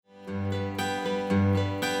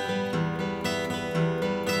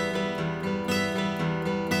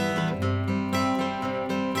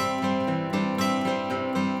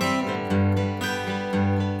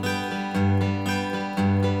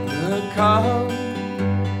come,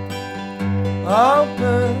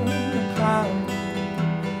 open the cloud.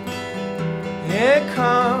 Here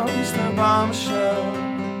comes the bombshell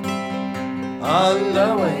on the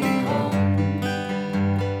way home.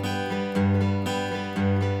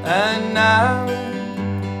 And now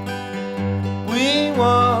we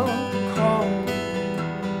want the cold,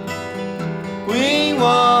 we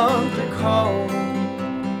want the cold,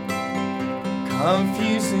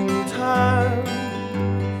 confusing time.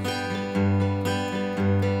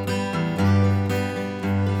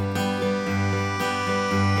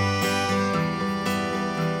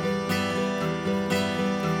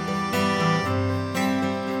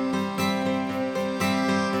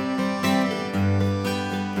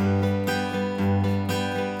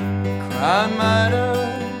 Cry matter,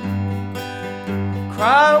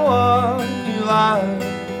 cry what you like.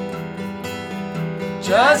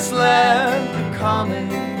 Just let the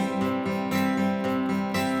comets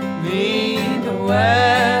lead the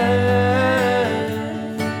way.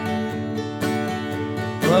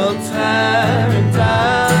 We'll tear it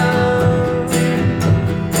down,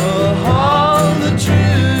 we'll hold the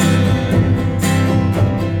truth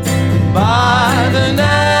by the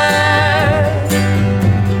neck.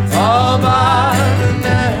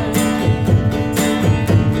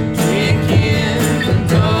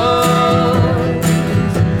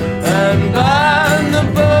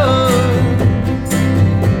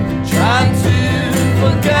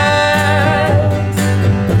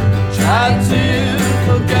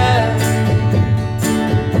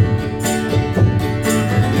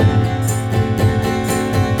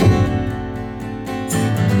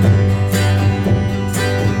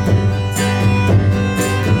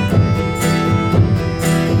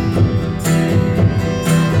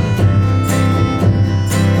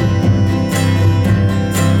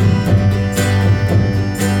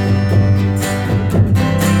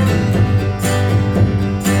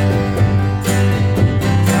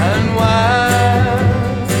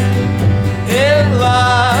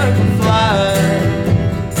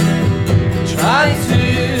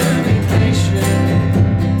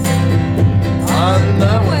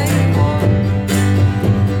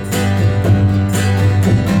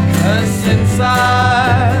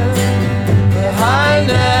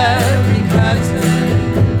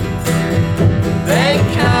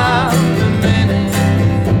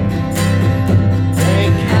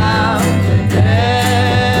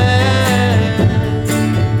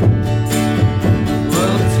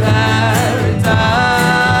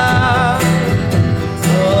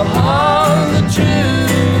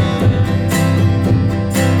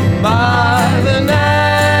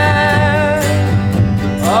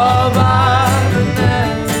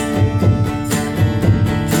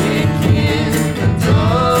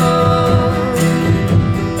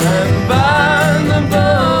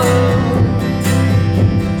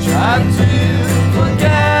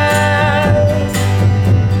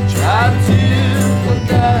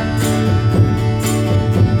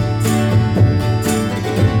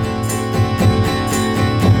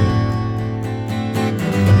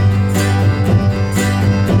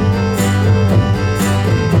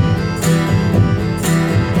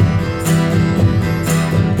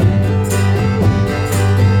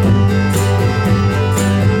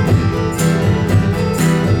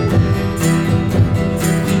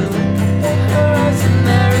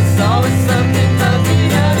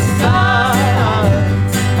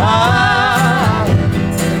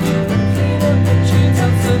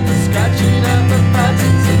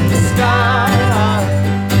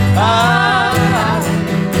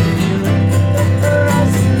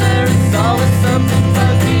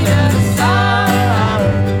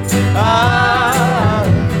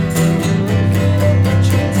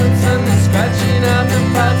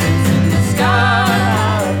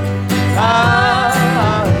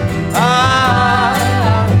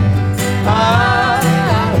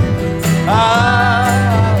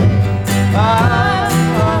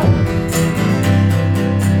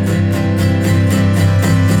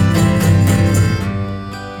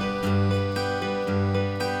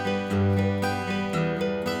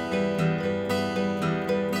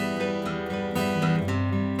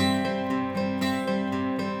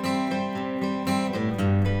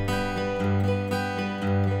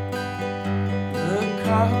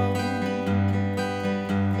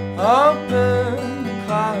 Open the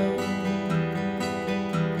cloud.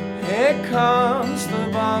 Here comes the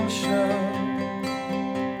bombshell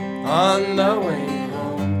on the way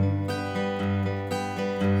home.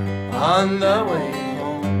 On the way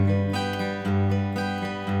home.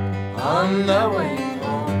 On the way home.